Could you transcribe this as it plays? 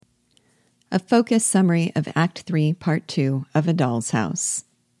A focused summary of Act 3, Part 2 of A Doll's House.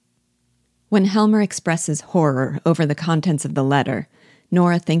 When Helmer expresses horror over the contents of the letter,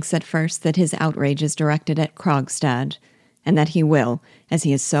 Nora thinks at first that his outrage is directed at Krogstad, and that he will, as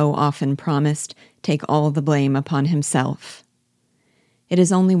he has so often promised, take all the blame upon himself. It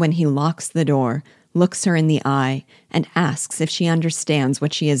is only when he locks the door, looks her in the eye, and asks if she understands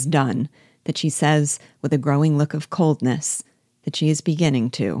what she has done, that she says, with a growing look of coldness, that she is beginning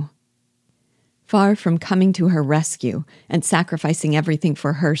to. Far from coming to her rescue and sacrificing everything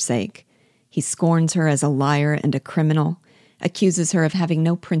for her sake, he scorns her as a liar and a criminal, accuses her of having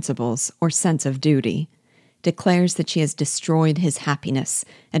no principles or sense of duty, declares that she has destroyed his happiness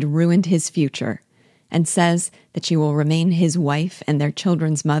and ruined his future, and says that she will remain his wife and their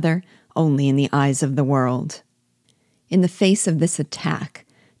children's mother only in the eyes of the world. In the face of this attack,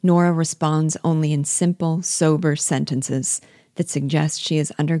 Nora responds only in simple, sober sentences that suggest she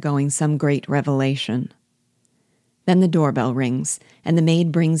is undergoing some great revelation. Then the doorbell rings, and the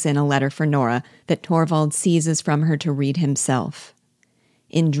maid brings in a letter for Nora that Torvald seizes from her to read himself.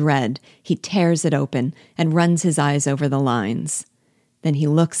 In dread, he tears it open and runs his eyes over the lines. Then he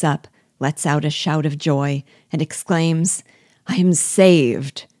looks up, lets out a shout of joy, and exclaims, "I am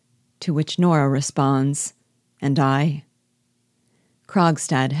saved!" To which Nora responds, "And I?"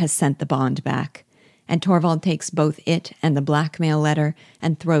 Krogstad has sent the bond back, and Torvald takes both it and the blackmail letter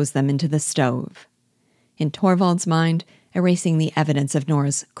and throws them into the stove. In Torvald's mind, erasing the evidence of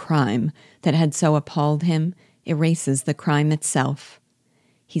Nora's crime that had so appalled him erases the crime itself.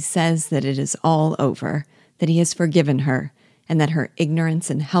 He says that it is all over, that he has forgiven her, and that her ignorance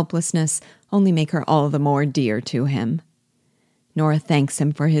and helplessness only make her all the more dear to him. Nora thanks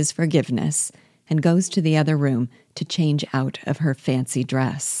him for his forgiveness and goes to the other room to change out of her fancy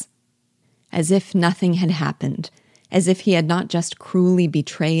dress. As if nothing had happened, as if he had not just cruelly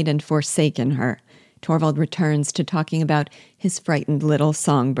betrayed and forsaken her, Torvald returns to talking about his frightened little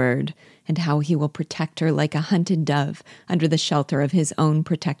songbird and how he will protect her like a hunted dove under the shelter of his own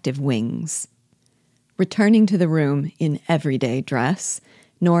protective wings. Returning to the room in everyday dress,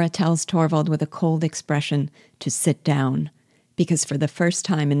 Nora tells Torvald with a cold expression to sit down, because for the first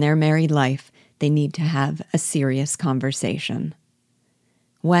time in their married life, they need to have a serious conversation.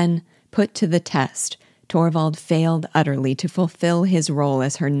 When, put to the test, Torvald failed utterly to fulfill his role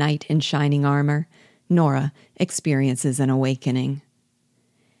as her knight in shining armor, Nora experiences an awakening.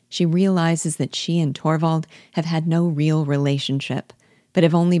 She realizes that she and Torvald have had no real relationship, but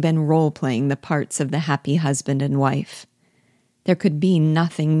have only been role-playing the parts of the happy husband and wife. There could be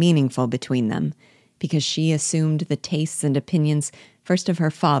nothing meaningful between them, because she assumed the tastes and opinions first of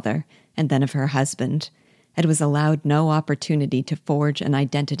her father and then of her husband, and was allowed no opportunity to forge an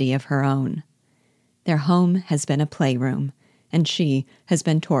identity of her own. Their home has been a playroom, and she has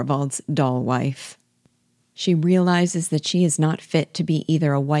been Torvald's doll wife. She realizes that she is not fit to be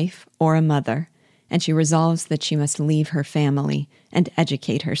either a wife or a mother, and she resolves that she must leave her family and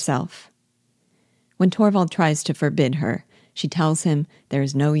educate herself. When Torvald tries to forbid her, she tells him there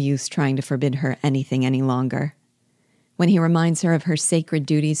is no use trying to forbid her anything any longer. When he reminds her of her sacred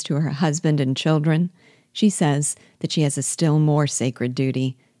duties to her husband and children, she says that she has a still more sacred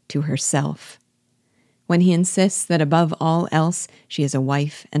duty to herself. When he insists that above all else she is a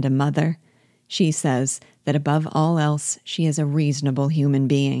wife and a mother, she says that above all else she is a reasonable human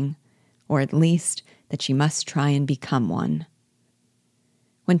being, or at least that she must try and become one.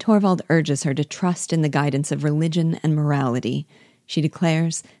 When Torvald urges her to trust in the guidance of religion and morality, she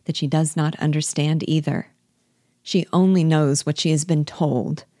declares that she does not understand either. She only knows what she has been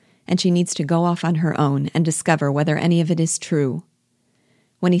told, and she needs to go off on her own and discover whether any of it is true.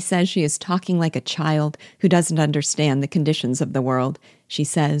 When he says she is talking like a child who doesn't understand the conditions of the world, she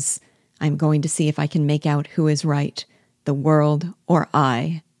says, "I'm going to see if I can make out who is right, the world or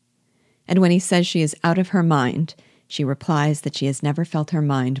I." And when he says she is out of her mind, she replies that she has never felt her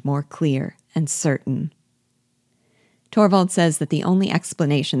mind more clear and certain. Torvald says that the only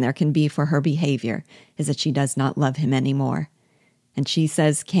explanation there can be for her behavior is that she does not love him anymore, and she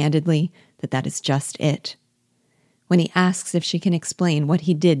says candidly that that is just it. When he asks if she can explain what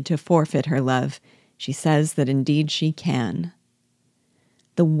he did to forfeit her love, she says that indeed she can.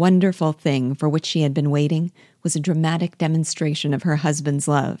 The wonderful thing for which she had been waiting was a dramatic demonstration of her husband's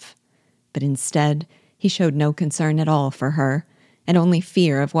love, but instead he showed no concern at all for her, and only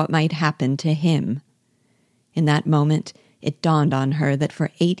fear of what might happen to him. In that moment, it dawned on her that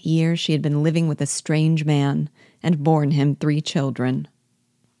for 8 years she had been living with a strange man and borne him 3 children.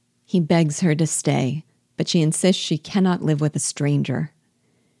 He begs her to stay, but she insists she cannot live with a stranger.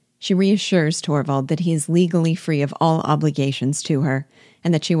 She reassures Torvald that he is legally free of all obligations to her,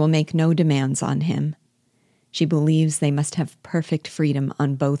 and that she will make no demands on him. She believes they must have perfect freedom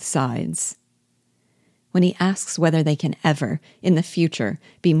on both sides. When he asks whether they can ever, in the future,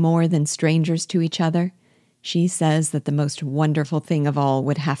 be more than strangers to each other, she says that the most wonderful thing of all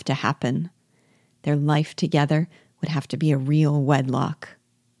would have to happen. Their life together would have to be a real wedlock.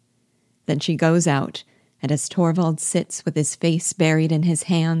 Then she goes out, and as Torvald sits with his face buried in his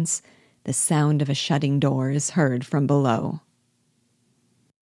hands, the sound of a shutting door is heard from below.